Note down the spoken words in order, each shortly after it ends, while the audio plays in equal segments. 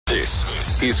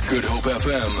is Good Hope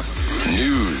FM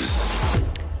News.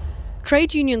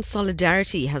 Trade Union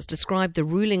Solidarity has described the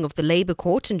ruling of the Labour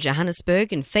Court in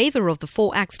Johannesburg in favour of the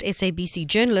four axed SABC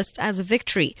journalists as a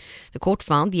victory. The court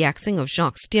found the axing of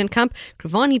Jacques Steenkamp,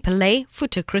 Krivani Pillay,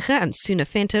 Futa Krige and Suna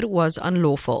Venter was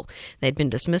unlawful. They'd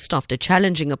been dismissed after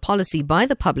challenging a policy by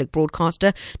the public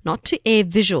broadcaster not to air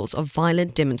visuals of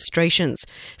violent demonstrations.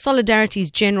 Solidarity's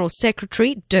General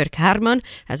Secretary, Dirk Herman,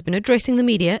 has been addressing the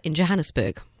media in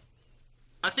Johannesburg.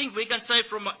 I think we can say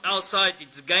from our side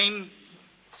it's game,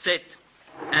 set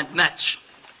and match.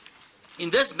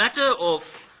 In this matter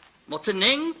of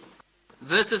Motsoeneng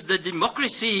versus the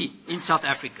democracy in South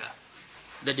Africa,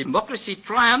 the democracy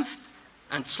triumphed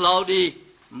and slowly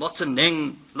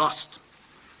Motsoeneng lost.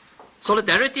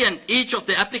 Solidarity and each of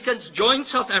the applicants joined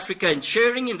South Africa in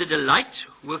sharing in the delight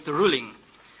with the ruling.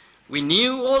 We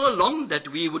knew all along that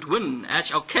we would win,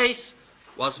 as our case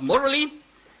was morally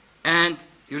and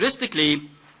juristically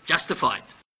justified.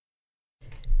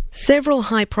 Several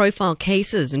high-profile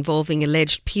cases involving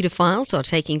alleged paedophiles are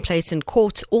taking place in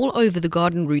courts all over the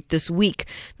Garden Route this week.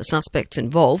 The suspects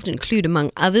involved include,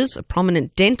 among others, a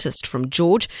prominent dentist from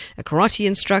George, a karate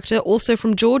instructor also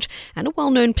from George, and a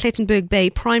well-known Plettenberg Bay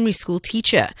primary school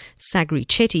teacher. Sagri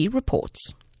Chetty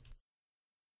reports.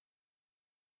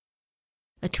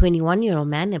 A 21-year-old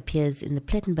man appears in the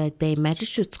Plettenberg Bay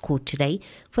Magistrates Court today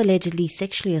for allegedly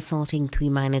sexually assaulting 3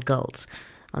 minor girls.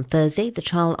 On Thursday, the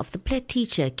trial of the Plet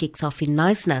teacher kicks off in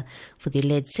Knysna for the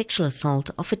alleged sexual assault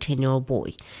of a 10-year-old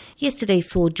boy. Yesterday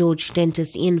saw George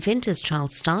dentist Ian Venter's trial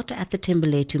start at the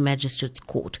Tembeletu Magistrates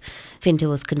Court. Venter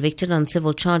was convicted on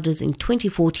civil charges in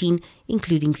 2014,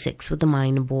 including sex with a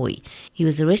minor boy. He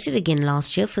was arrested again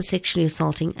last year for sexually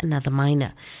assaulting another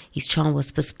minor. His trial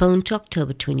was postponed to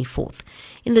October 24th.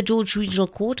 In the George Regional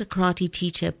Court, a karate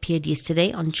teacher appeared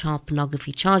yesterday on child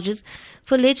pornography charges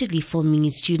for allegedly filming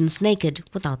his students naked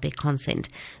without their consent.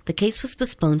 The case was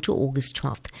postponed to August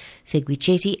 12th. Segui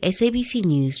Chetty, SABC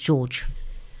News, George.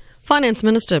 Finance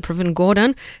Minister Pravin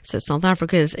Gordhan says South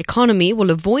Africa's economy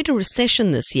will avoid a recession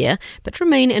this year but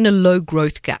remain in a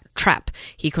low-growth trap.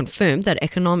 He confirmed that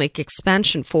economic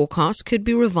expansion forecasts could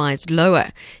be revised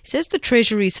lower. He says the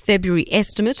Treasury's February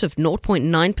estimate of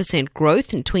 0.9%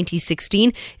 growth in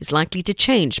 2016 is likely to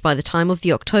change by the time of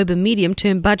the October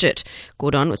medium-term budget.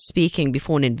 Gordhan was speaking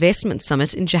before an investment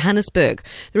summit in Johannesburg.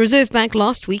 The Reserve Bank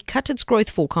last week cut its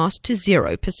growth forecast to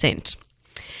 0%.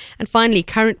 And finally,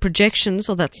 current projections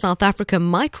are that South Africa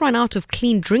might run out of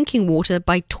clean drinking water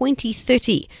by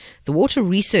 2030. The Water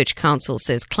Research Council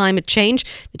says climate change,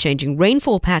 the changing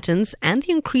rainfall patterns and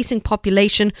the increasing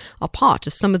population are part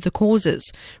of some of the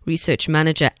causes. Research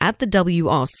manager at the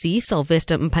WRC,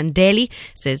 Sylvester Mpandeli,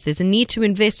 says there's a need to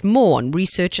invest more on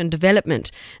research and development.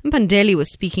 Mpandeli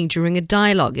was speaking during a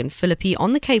dialogue in Philippi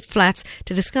on the Cape Flats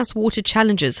to discuss water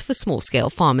challenges for small-scale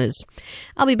farmers.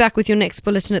 I'll be back with your next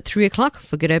bulletin at 3 o'clock.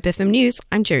 For Good Hope FM News,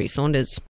 I'm Jerry Saunders.